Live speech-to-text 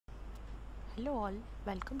Hello all,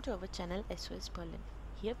 welcome to our channel SOS Berlin.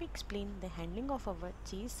 Here we explain the handling of our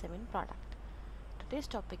JS7 product. Today's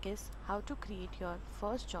topic is how to create your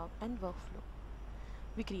first job and workflow.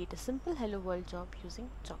 We create a simple Hello World job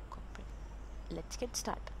using Job Cockpit. Let's get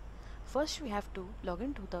started. First we have to log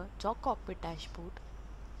into the Job Cockpit dashboard,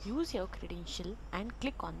 use your credential and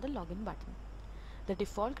click on the login button. The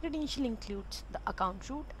default credential includes the account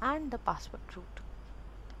root and the password root.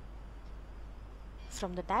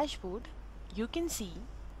 From the dashboard, you can see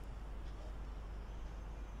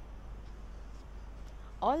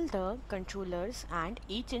all the controllers and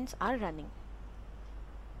agents are running.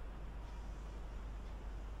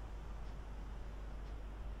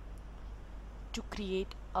 To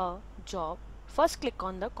create a job, first click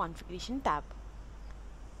on the configuration tab.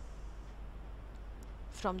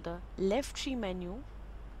 From the left tree menu,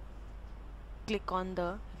 click on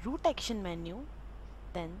the root action menu,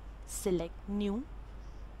 then select new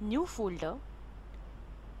folder.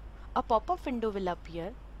 A pop-up window will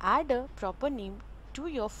appear. Add a proper name to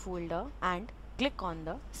your folder and click on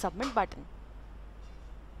the submit button.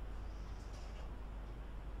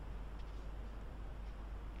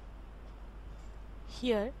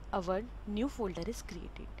 Here our new folder is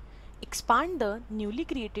created. Expand the newly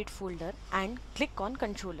created folder and click on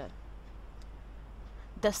controller.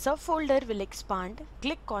 The subfolder will expand.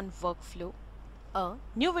 Click on workflow. A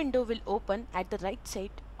new window will open at the right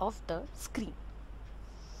side of the screen.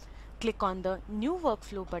 Click on the new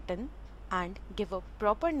workflow button and give a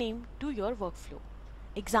proper name to your workflow.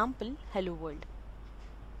 Example, Hello World.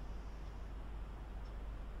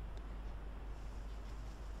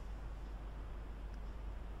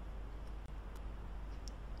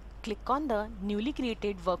 Click on the newly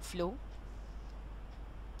created workflow.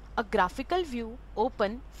 A graphical view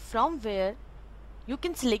open from where you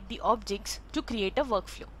can select the objects to create a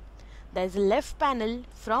workflow. There is a left panel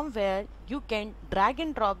from where you can drag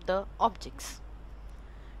and drop the objects.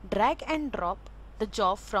 Drag and drop the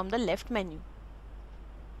job from the left menu.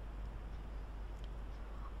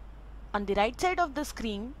 On the right side of the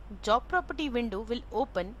screen, job property window will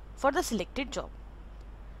open for the selected job.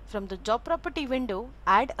 From the job property window,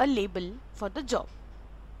 add a label for the job.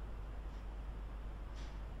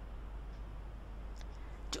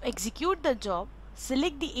 To execute the job,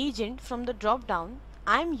 select the agent from the drop down.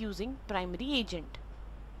 I am using primary agent.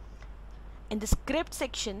 In the script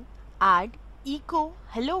section, add echo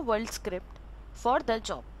hello world script for the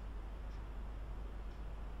job.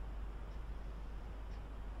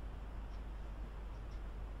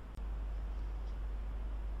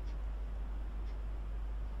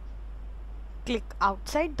 Click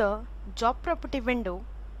outside the job property window.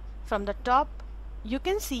 From the top, you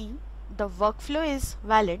can see the workflow is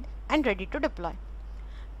valid and ready to deploy.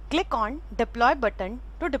 Click on Deploy button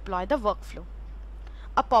to deploy the workflow.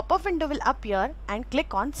 A pop-up window will appear and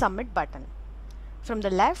click on Submit button. From the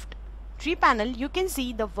left tree panel, you can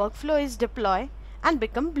see the workflow is deploy and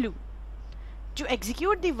become blue. To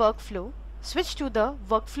execute the workflow, switch to the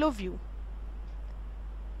workflow view.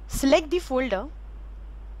 Select the folder.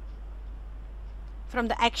 From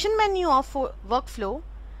the action menu of workflow,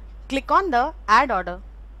 click on the Add Order.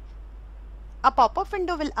 A pop-up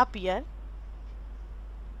window will appear.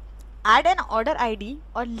 Add an order ID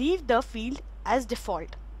or leave the field as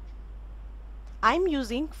default. I am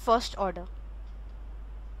using first order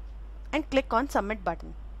and click on Submit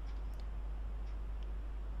button.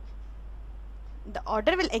 The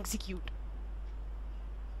order will execute.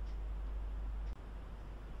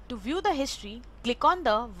 To view the history, click on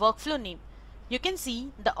the workflow name. You can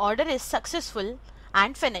see the order is successful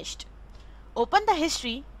and finished. Open the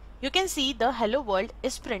history. You can see the Hello World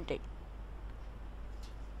is printed.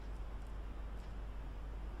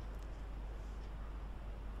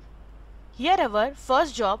 Here our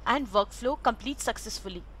first job and workflow complete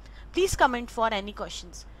successfully. Please comment for any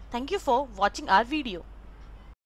questions. Thank you for watching our video.